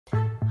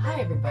Hi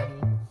everybody,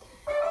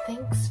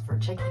 thanks for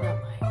checking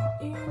out my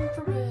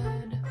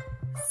infrared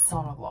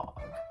sauna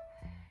vlog.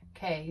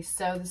 Okay,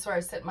 so this is where I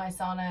sit in my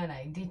sauna and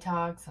I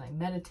detox and I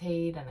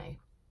meditate and I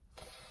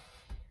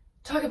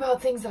talk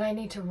about things that I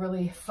need to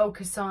really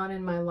focus on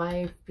in my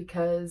life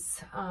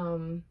because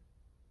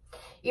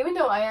even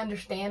though I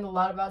understand a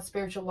lot about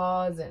spiritual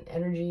laws and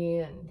energy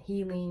and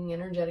healing,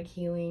 energetic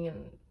healing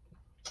and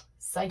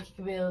psychic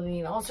ability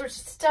and all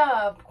sorts of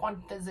stuff,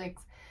 quantum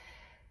physics,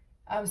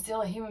 I'm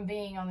still a human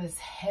being on this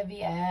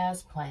heavy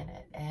ass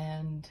planet.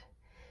 And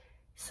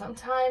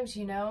sometimes,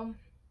 you know,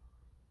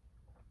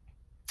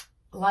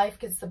 life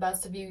gets the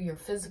best of you. Your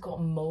physical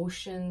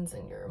emotions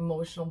and your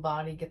emotional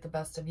body get the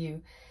best of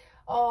you.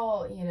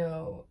 All, you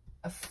know,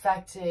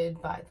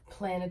 affected by the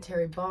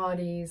planetary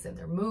bodies and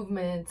their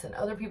movements and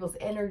other people's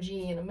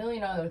energy and a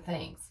million other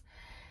things.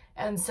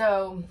 And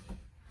so,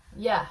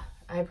 yeah,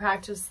 I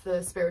practice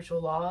the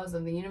spiritual laws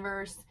of the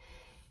universe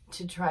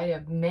to try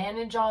to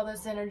manage all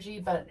this energy,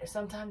 but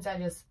sometimes I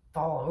just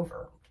fall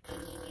over.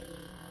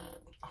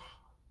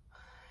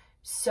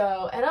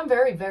 So, and I'm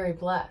very, very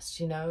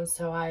blessed, you know,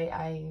 so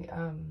I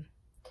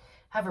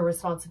have a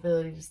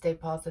responsibility to stay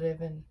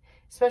positive, and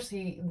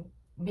especially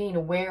being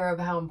aware of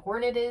how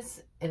important it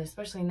is, and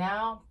especially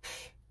now,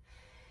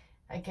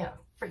 I can't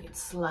freaking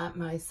slap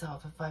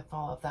myself if I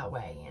fall off that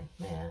way, and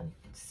man,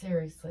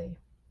 seriously.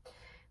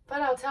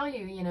 But I'll tell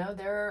you, you know,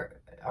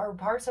 there are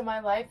parts of my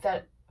life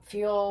that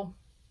feel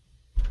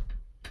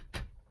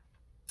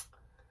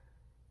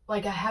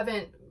like I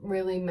haven't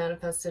really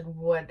manifested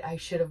what I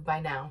should have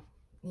by now,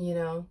 you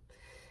know,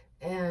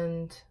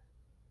 and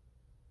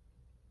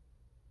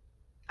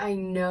I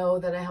know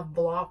that I have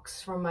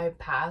blocks from my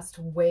past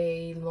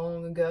way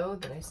long ago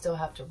that I still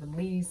have to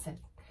release and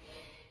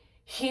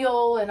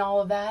heal and all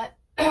of that.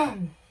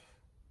 And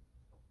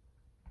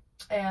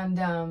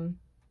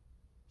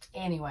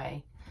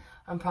anyway,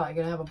 I'm probably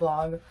going to have a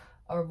blog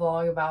or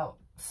vlog about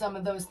some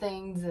of those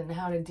things and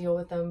how to deal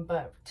with them.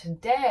 But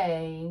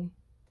today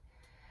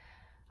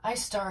I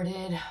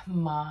started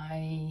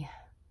my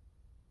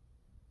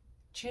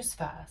juice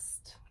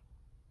fast.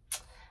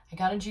 I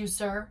got a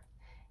juicer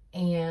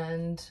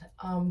and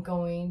I'm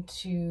going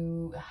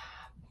to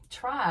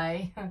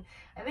try,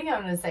 I think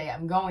I'm going to say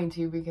I'm going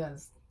to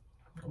because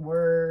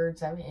words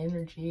have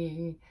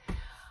energy.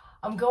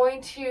 I'm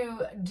going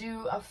to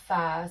do a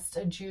fast,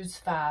 a juice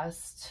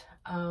fast,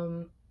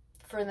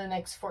 for the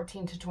next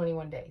 14 to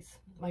 21 days.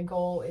 My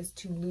goal is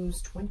to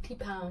lose 20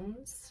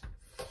 pounds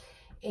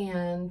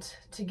and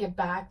to get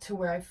back to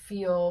where I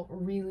feel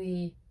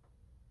really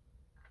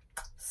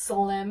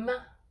slim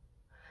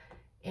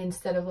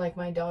instead of, like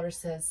my daughter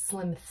says,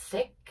 slim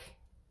thick.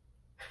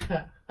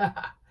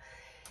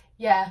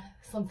 Yeah,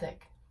 slim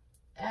thick.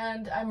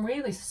 And I'm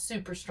really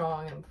super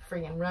strong. I'm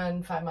freaking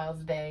run 5 miles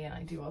a day and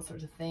I do all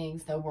sorts of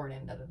things,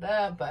 snowboarding,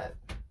 but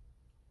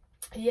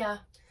yeah,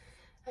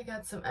 I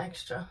got some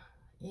extra,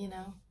 you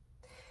know.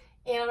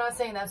 And I'm not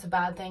saying that's a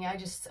bad thing.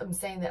 I'm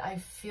saying that I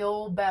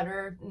feel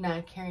better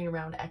not carrying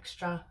around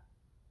extra,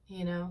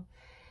 you know.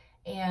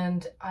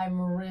 And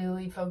I'm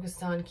really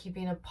focused on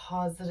keeping a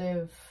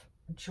positive,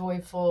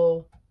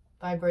 joyful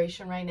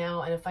vibration right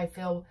now. And if I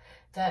feel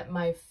that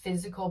my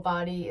physical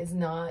body is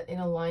not in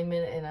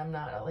alignment and I'm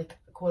not, like,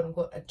 quote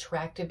unquote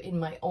attractive in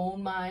my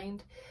own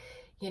mind,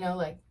 you know,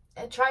 like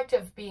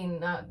attractive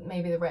being not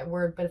maybe the right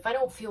word, but if I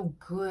don't feel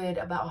good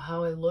about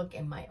how I look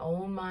in my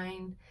own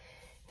mind,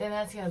 then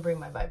that's going to bring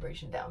my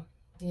vibration down.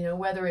 You know,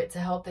 whether it's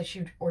a health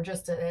issue or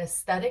just an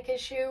aesthetic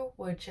issue,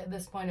 which at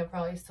this point I'm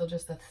probably still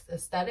just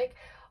aesthetic,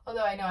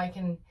 although I know I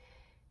can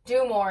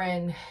do more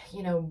and,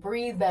 you know,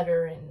 breathe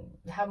better and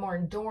have more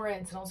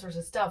endurance and all sorts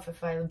of stuff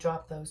if I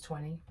drop those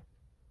 20.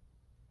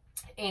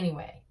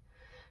 Anyway,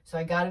 so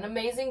I got an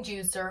amazing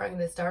juicer. I'm going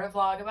to start a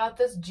vlog about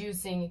this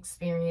juicing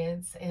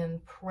experience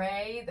and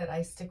pray that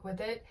I stick with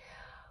it.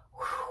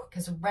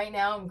 Because right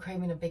now I'm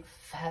craving a big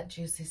fat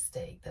juicy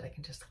steak that I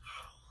can just...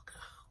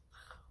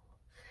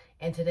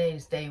 And today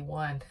is day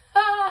 1.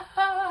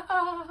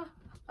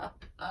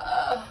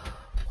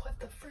 What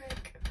the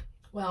frick?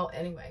 Well,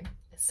 anyway,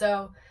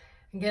 so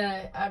I'm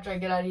gonna, after I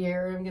get out of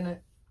here, I'm gonna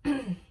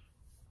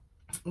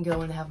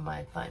go and have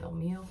my final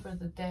meal for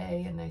the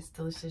day, a nice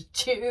delicious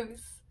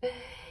juice.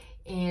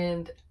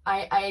 And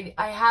I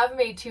have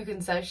made 2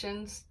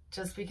 concessions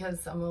just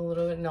because I'm a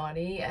little bit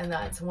naughty, and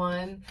that's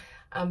 1,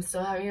 I'm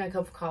still having a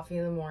cup of coffee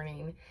in the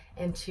morning,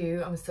 and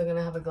 2, I'm still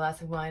gonna have a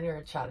glass of wine or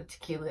a shot of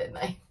tequila at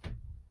night.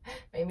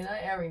 Maybe not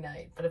every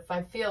night, but if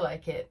I feel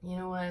like it, you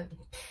know what?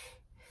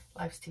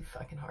 Life's too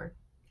fucking hard.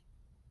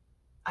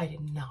 I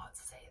did not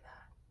say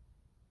that.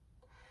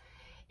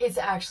 It's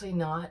actually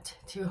not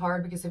too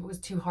hard, because if it was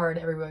too hard,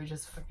 everybody would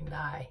just fucking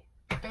die.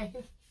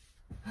 Right?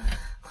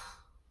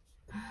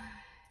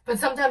 But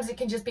sometimes it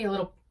can just be a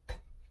little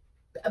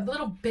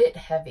bit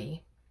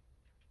heavy.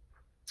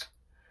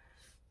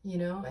 You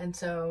know, and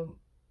so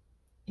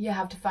you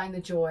have to find the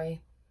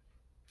joy.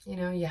 You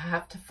know, you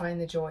have to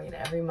find the joy in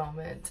every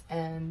moment.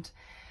 And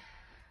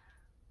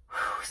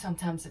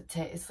sometimes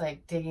it's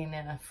like digging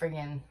in a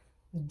friggin'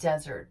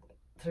 desert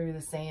through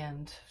the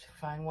sand to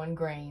find one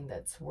grain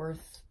that's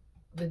worth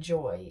the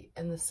joy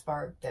and the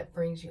spark that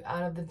brings you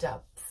out of the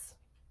depths.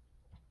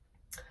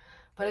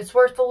 But it's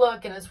worth the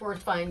look and it's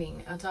worth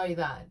finding, I'll tell you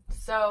that.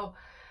 So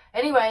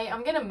anyway,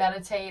 I'm going to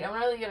meditate. I'm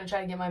really going to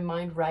try to get my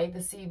mind right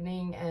this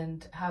evening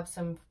and have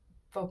some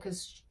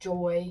focused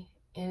joy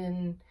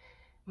in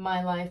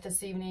my life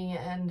this evening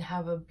and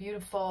have a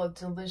beautiful,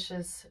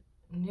 delicious,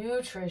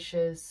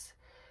 nutritious,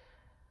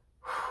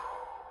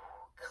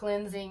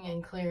 cleansing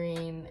and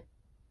clearing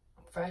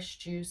fresh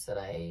juice that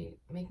I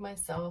make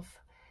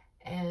myself.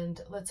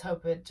 And let's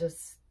hope it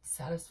just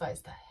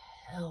satisfies the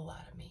hell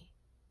out of me.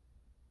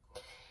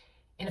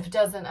 And if it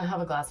doesn't, I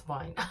have a glass of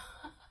wine.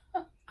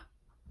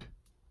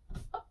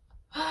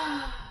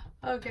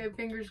 Okay,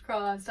 fingers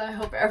crossed. I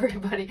hope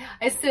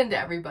I send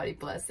everybody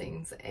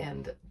blessings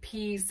and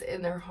peace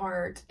in their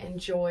heart and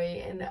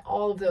joy and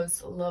all of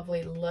those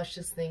lovely,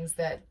 luscious things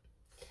that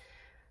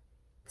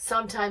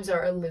sometimes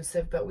are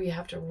elusive, but we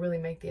have to really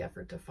make the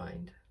effort to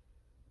find.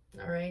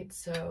 All right,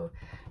 so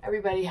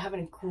everybody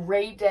having a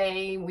great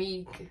day,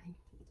 week,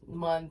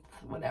 month,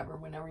 whatever,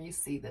 whenever you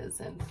see this.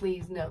 And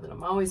please know that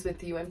I'm always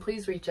with you. And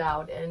please reach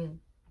out and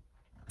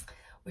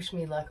wish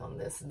me luck on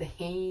this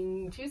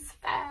thing. Juice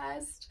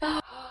fast.